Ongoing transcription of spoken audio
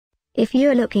If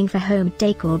you're looking for home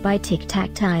decor by Tic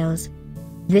Tac tiles,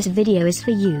 this video is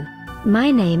for you.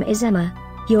 My name is Emma,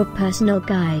 your personal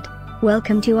guide.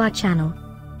 Welcome to our channel.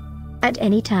 At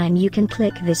any time you can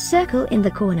click this circle in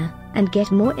the corner, and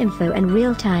get more info and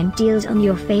real-time deals on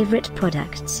your favorite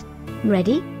products.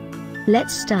 Ready?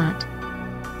 Let's start.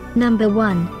 Number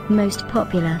 1, Most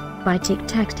Popular, by Tic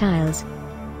Tac Tiles.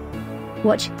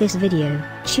 Watch this video,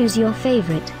 choose your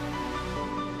favorite.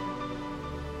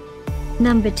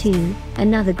 Number 2,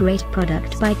 another great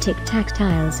product by Tic Tac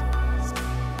Tiles.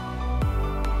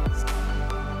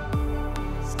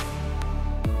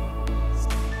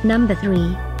 Number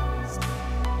 3.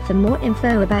 For more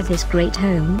info about this great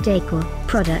home decor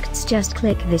products, just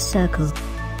click this circle.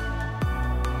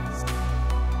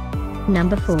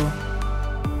 Number 4.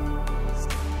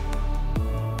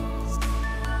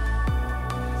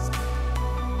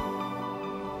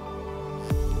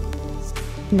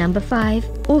 Number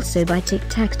 5, also by Tic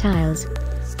Tac Tiles.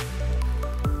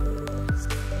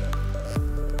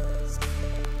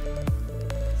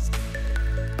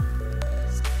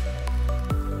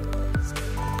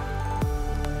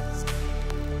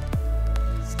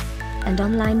 And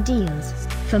online deals,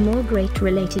 for more great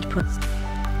related products.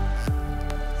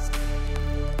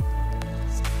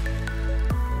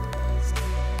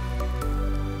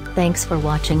 Thanks for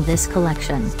watching this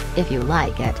collection. If you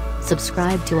like it,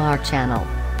 subscribe to our channel.